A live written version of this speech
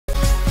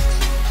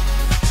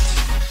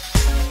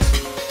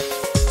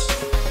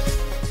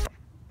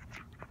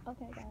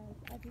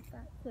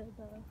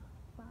the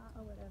spa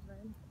or whatever.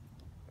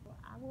 Well,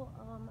 I will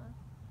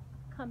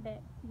come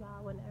back to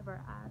y'all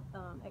whenever I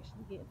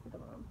actually get to the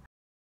room.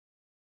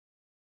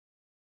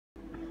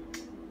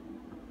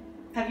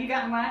 Have you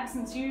gotten wax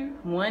since you?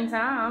 One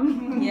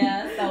time.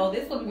 Yeah, so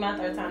this will be my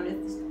third time.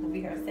 This will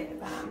be her second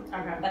time.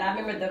 Okay. But I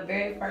remember the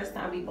very first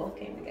time we both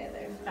came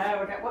together. Oh,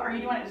 okay. Well, are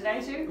you doing it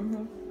today too?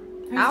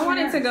 Mm-hmm. I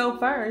wanted to go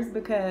first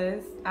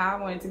because I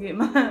wanted to get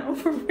mine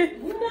over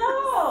with. No.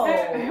 Oh,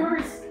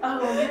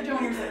 you're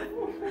doing yours at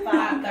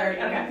 5:30.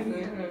 Okay.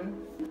 Mm-hmm.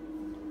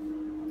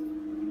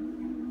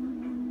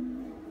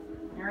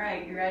 All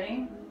right, you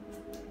ready?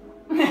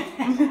 Oh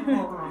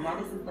my God,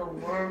 this is the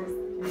worst.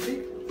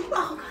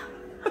 Oh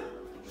God.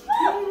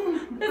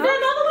 Is there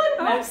another one?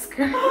 I'm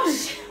scared. Oh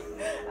shit.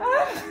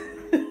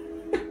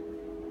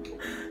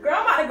 Girl,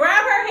 I'm about to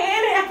grab her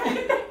hand and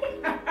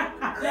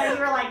Yeah, you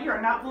were like, you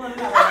are not pulling it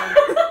out.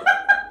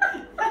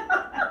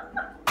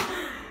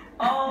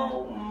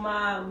 oh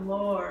my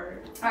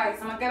Lord. All right,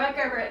 so I'm gonna go back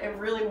over it. It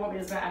really won't be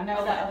as bad. I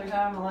know that other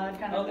time I lied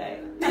kind of. Okay.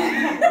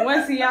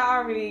 Once y'all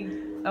already.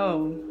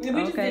 Oh. Yeah,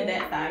 we just okay. did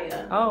that side,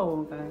 yeah.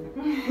 Oh, okay.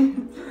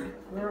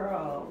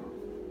 Girl.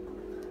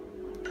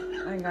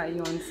 I got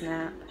you on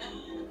Snap.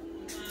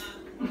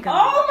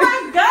 Oh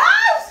my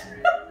gosh!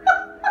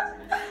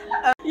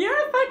 You're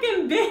a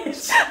fucking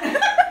bitch.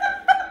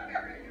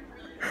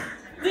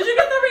 Did you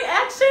get the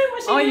reaction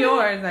when she On did it?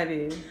 yours, I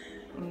did.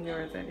 On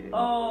yours, I did.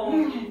 Oh.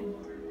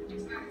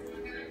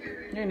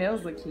 Your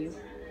nails look cute.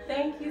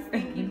 Thank you,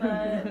 Stinky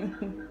Butt.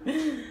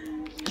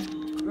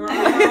 Girl.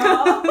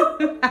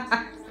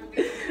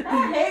 I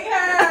hate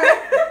her.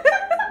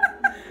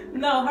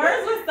 No,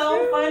 hers was so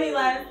funny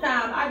last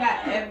time. I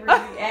got every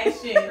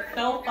reaction.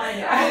 So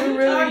funny. I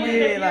really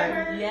did. Like,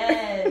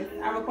 yes.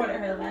 I recorded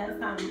her last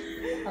time.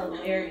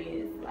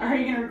 Hilarious. Are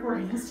you gonna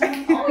record this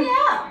time? Oh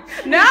yeah.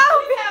 no!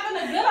 She's having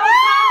a good old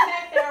time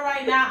back there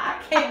right now. I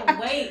can't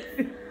wait.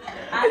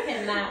 I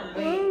cannot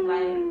wait.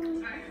 Like,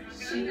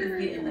 she is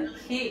getting a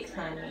kick,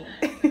 honey.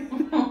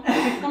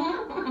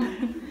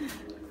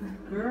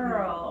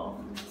 Girl.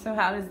 So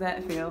how does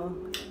that feel?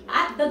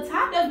 The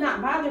top does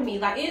not bother me.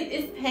 Like,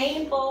 it's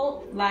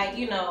painful, like,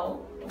 you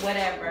know,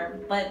 whatever.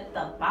 But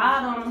the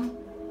bottom,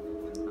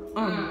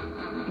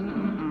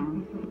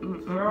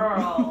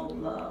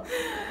 girl.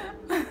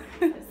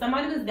 If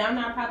somebody was down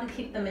there, I'd probably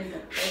kick them in the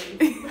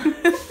face.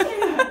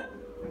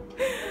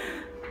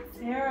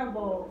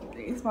 Terrible.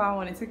 That's why I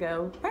wanted to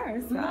go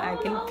first, so I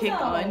can No, pick no.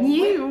 on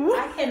you.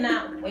 I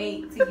cannot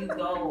wait till you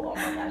go. Oh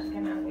my gosh, I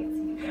cannot wait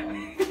till you go.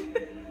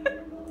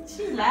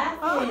 She's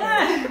laughing.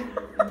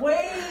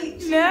 Wait,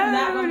 she's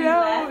not gonna be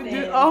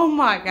laughing. Oh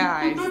my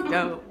gosh,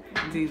 don't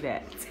do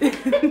that.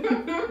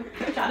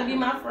 Try to be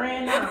my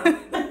friend now.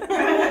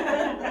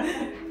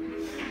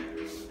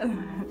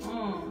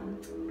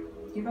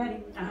 You ready?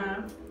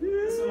 Uh-huh.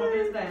 This one won't be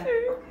as bad.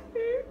 Okay,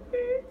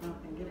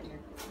 get it here.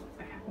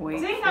 Okay. Wait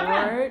See, for not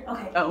bad. it.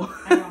 Okay. Oh.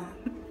 Hang on.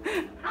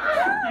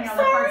 Hang on, that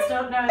part's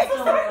still, no, it's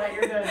still like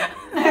you're good.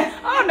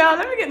 Oh no,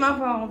 let me get my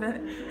phone.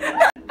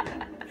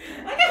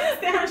 I can't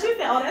stand her. She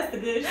said, oh, that's the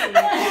good shit.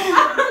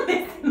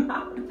 Okay.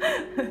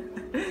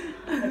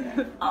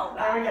 Oh,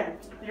 There we go.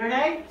 You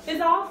okay?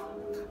 it's off?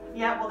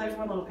 Yeah, well, there's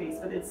one little piece,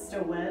 but it's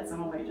still wet, so I'm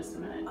gonna wait just a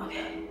minute.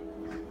 Okay.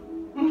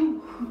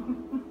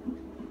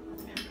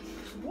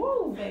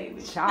 Woo,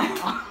 baby. Child.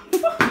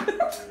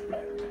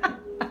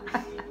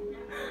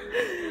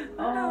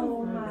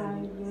 Oh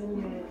my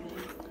goodness.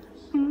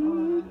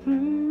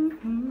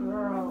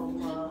 Girl.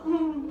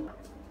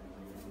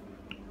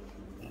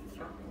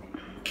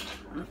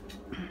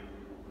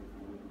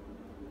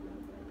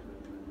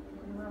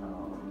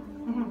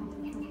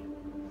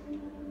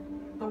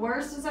 The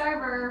worst is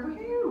over.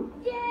 Woo-hoo.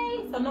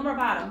 Yay. So no more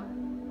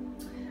bottom.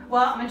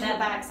 Well, I'm gonna do the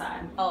back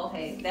side. Oh,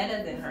 okay. That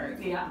doesn't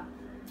hurt. Yeah.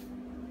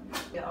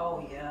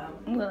 Oh, yeah.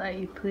 What are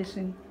you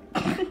pushing?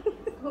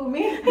 Who,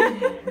 me?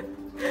 Can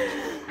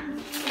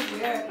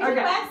you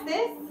wax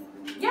this?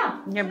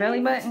 Yeah. Your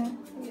belly button?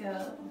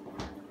 Yeah.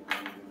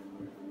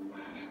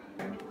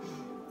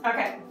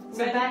 Okay. So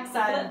Ready? back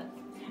side.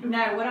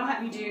 No, what I'll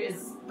have you do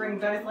is bring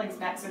both legs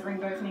back. So bring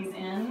both knees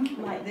in.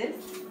 Like this?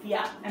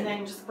 Yeah. And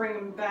then just bring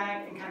them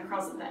back and kind of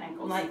cross at the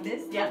ankles. Like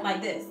this? Yeah.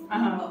 Like this?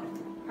 Uh-huh. Okay.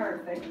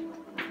 Perfect.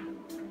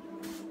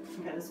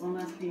 Okay, this one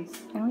last piece.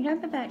 And we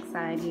have the back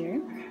side here.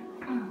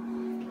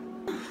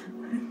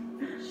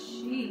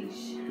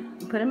 Sheesh.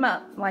 Put them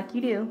up like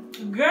you do.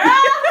 Girl!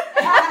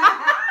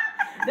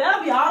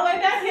 That'll be all the way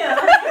back here.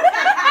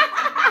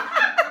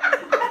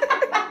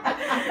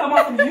 Come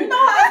on, you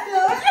know how to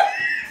do it.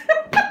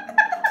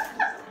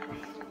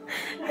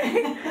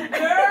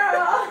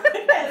 Girl,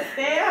 you better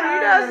stay You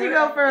know she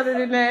go further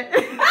than that.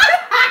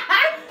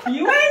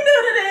 You ain't new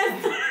to this.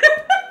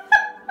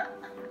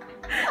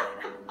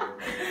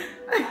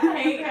 I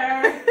hate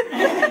her.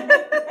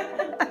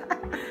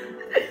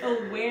 So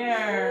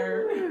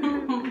weird.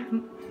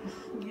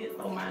 Get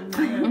on my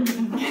nerves.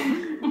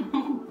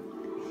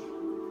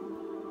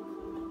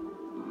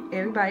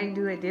 Everybody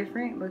do it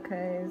different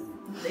because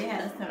They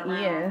had us turn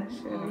around. yeah,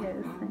 sure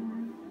yes.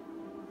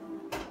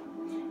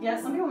 Yeah,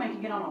 some people make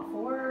you get on all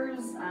fours.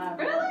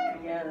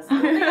 Really? Yes.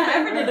 I don't think I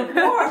ever did the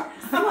four.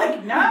 I'm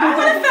like, no. I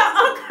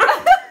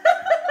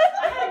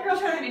I had a girl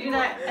trying to make me do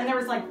that, and there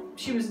was like,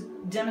 she was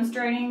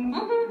demonstrating,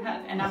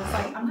 and I was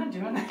like, I'm not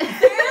doing that.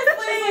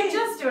 Seriously? She's like,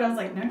 just do it. I was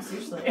like, no,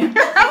 seriously. Okay,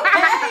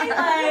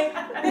 like.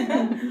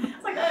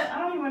 It's like, I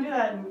don't even want to do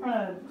that in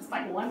front of just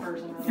like one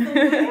person.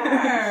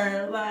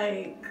 Weird.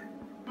 Like,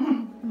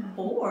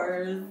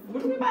 fours.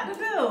 What are we about to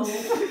do?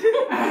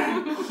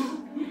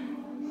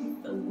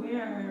 So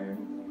weird.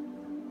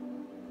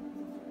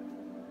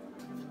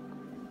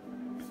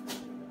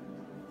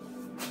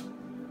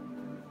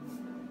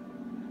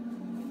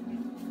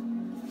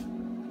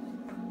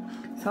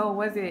 So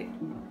was it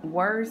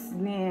worse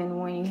than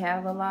when you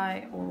have a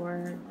lot,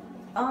 or?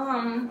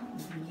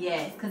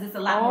 Yes, because it's a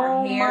lot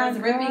more hairs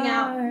ripping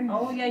out.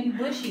 Oh yeah, you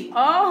bushy.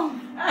 Oh.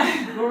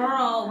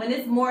 Girl, when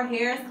it's more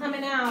hairs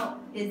coming out,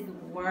 it's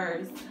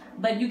worse.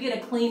 But you get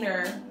a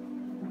cleaner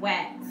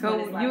wax. So when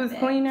it's like you was that.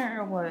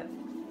 cleaner or what?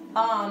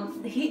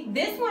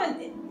 This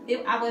one,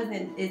 I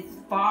wasn't as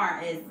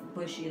far as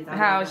bushy as I was.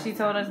 How last she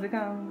told us to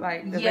come,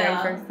 like the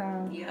Yeah. very first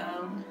time.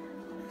 Yeah.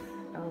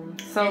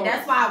 So And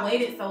that's why I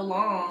waited so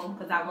long,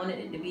 because I wanted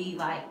it to be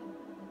like,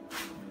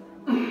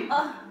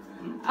 I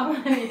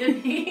wanted it to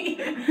be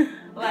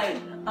like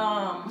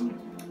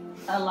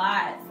a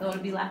lot, so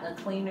it'd be like a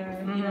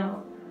cleaner, you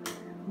know.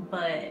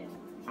 But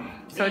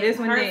so this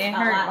one didn't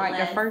hurt like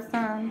less. the first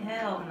time.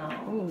 Hell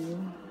no.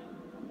 Ooh.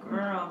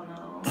 Girl,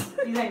 no.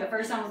 You think the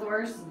first time was the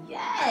worst?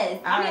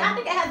 Yes. I mean, I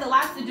think it has a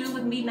lot to do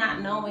with me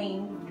not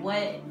knowing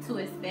what to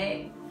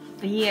expect.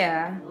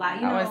 Yeah. Like,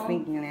 you know. I was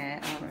thinking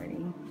that already.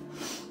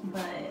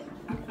 But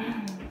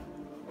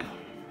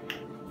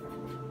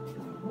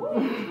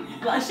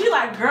like, she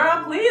like,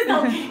 girl, please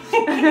don't.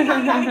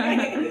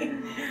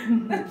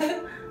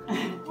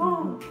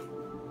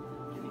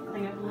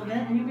 Clean up a little bit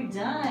and you'll be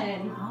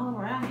done. All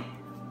right.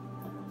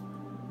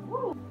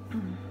 Woo.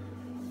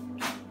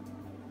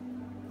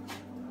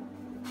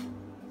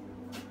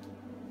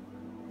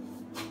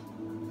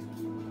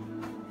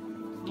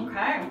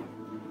 Okay.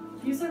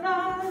 You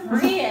survived.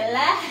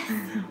 Relax.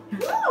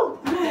 Woo.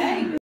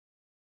 Okay.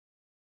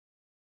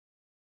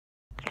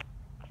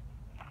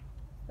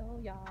 So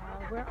y'all,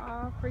 we're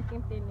all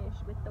freaking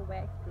finished with the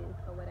waxes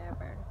or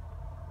whatever.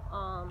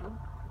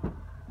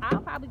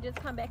 I'll probably just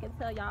come back and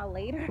tell y'all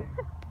later.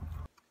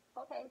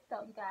 Okay,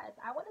 so you guys,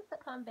 I wanted to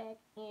come back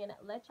and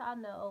let y'all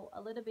know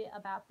a little bit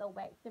about the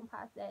waxing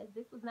process.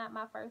 This was not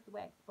my first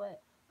wax,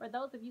 but for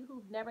those of you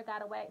who've never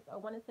got a wax or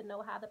wanted to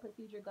know how the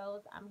procedure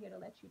goes, I'm here to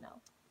let you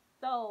know.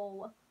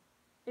 So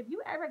if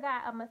you ever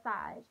got a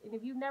massage, and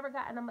if you've never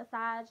gotten a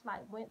massage,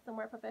 like went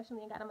somewhere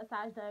professionally and got a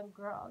massage done,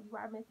 girl, you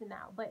are missing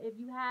out. But if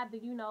you have,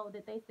 then you know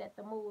that they set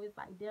the mood. It's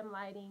like dim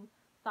lighting,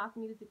 soft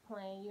music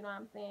playing, you know what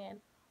I'm saying?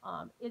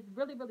 It's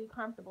really, really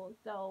comfortable.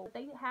 So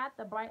they have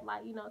the bright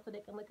light, you know, so they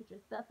can look at your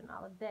stuff and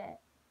all of that.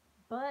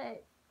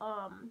 But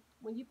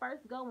when you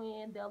first go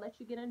in, they'll let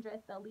you get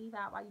undressed. They'll leave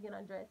out while you get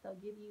undressed. They'll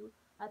give you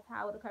a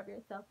towel to cover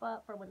yourself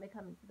up for when they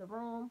come into the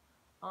room.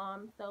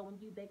 So when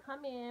they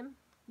come in,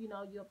 you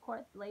know, you of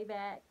course lay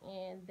back,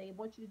 and they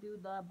want you to do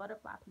the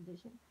butterfly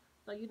position.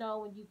 So you know,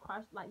 when you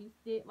cross, like you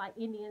sit like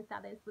Indian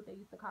style, that's what they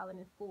used to call it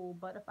in school,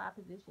 butterfly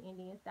position,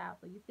 Indian style.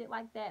 So you sit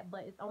like that,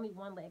 but it's only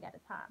one leg at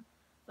a time.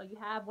 So you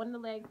have one of the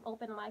legs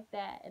open like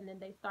that, and then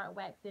they start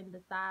waxing the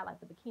side, like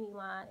the bikini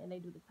line, and they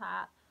do the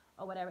top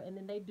or whatever, and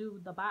then they do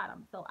the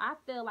bottom. So I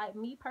feel like,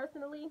 me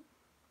personally,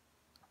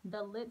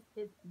 the lips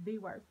is the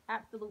worst,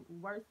 absolute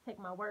worst. Take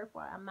my word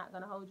for it. I'm not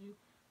gonna hold you.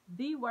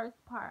 The worst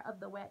part of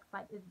the wax,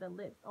 like, is the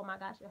lips. Oh my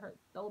gosh, it hurts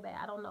so bad.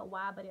 I don't know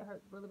why, but it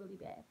hurts really, really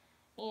bad.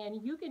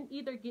 And you can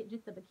either get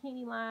just the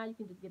bikini line, you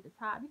can just get the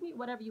top, you can get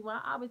whatever you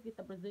want. I always get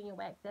the Brazilian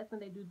wax. That's when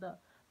they do the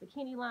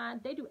bikini line.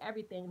 They do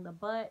everything, the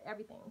butt,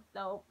 everything.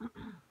 So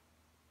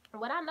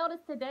what I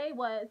noticed today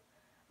was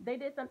they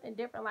did something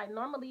different. Like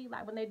normally,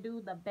 like when they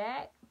do the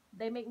back,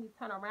 they make me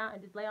turn around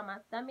and just lay on my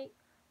stomach.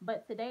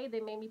 But today they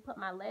made me put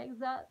my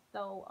legs up.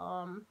 So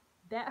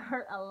that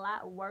hurt a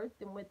lot worse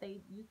than what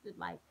they used to,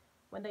 like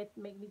when they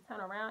make me turn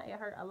around. It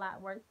hurt a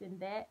lot worse than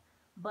that.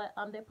 But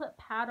they put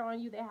powder on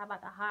you. They have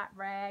like a hot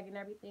rag and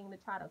everything to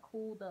try to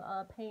cool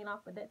the pain off,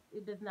 but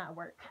it does not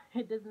work.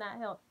 It does not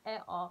help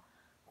at all.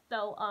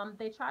 So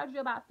they charge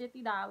you about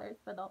 $50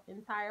 for the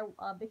entire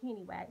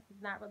bikini wax.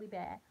 It's not really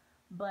bad.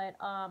 But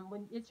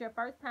when it's your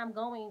first time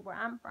going where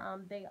I'm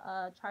from, they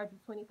charge you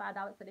 $25,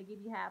 so they give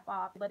you half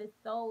off. But it's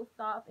so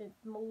soft and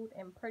smooth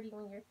and pretty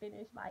when you're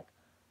finished. Like,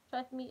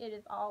 trust me, it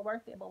is all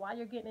worth it. But while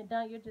you're getting it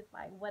done, you're just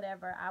like,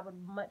 whatever, I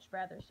would much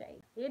rather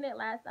shave. And it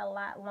lasts a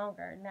lot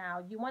longer.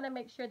 Now, you want to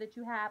make sure that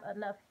you have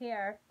enough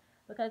hair,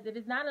 because if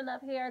it's not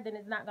enough hair, then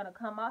it's not going to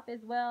come off as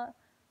well.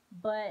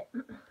 But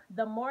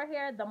the more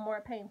hair, the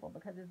more painful,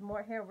 because there's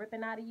more hair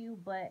ripping out of you.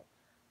 But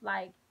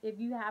like, if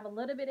you have a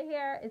little bit of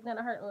hair, it's going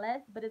to hurt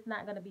less, but it's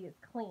not going to be as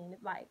clean.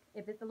 It's like,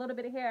 if it's a little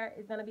bit of hair,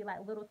 it's going to be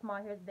like little small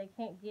hairs they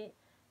can't get.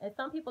 And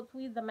some people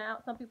tweeze them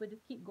out. Some people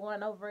just keep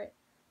going over it.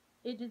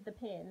 It just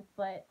depends.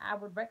 But I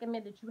would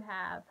recommend that you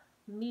have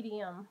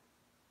medium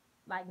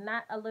Like,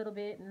 not a little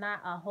bit,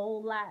 not a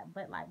whole lot,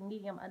 but like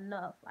medium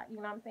enough. Like, you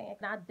know what I'm saying?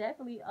 And I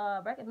definitely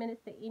recommend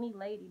this to any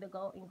lady to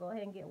go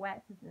ahead and get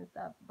waxes and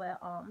stuff. But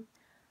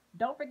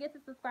don't forget to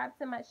subscribe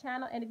to my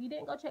channel. And if you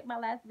didn't go check my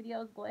last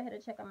videos, go ahead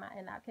and check them out,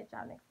 and I'll catch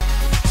y'all next time.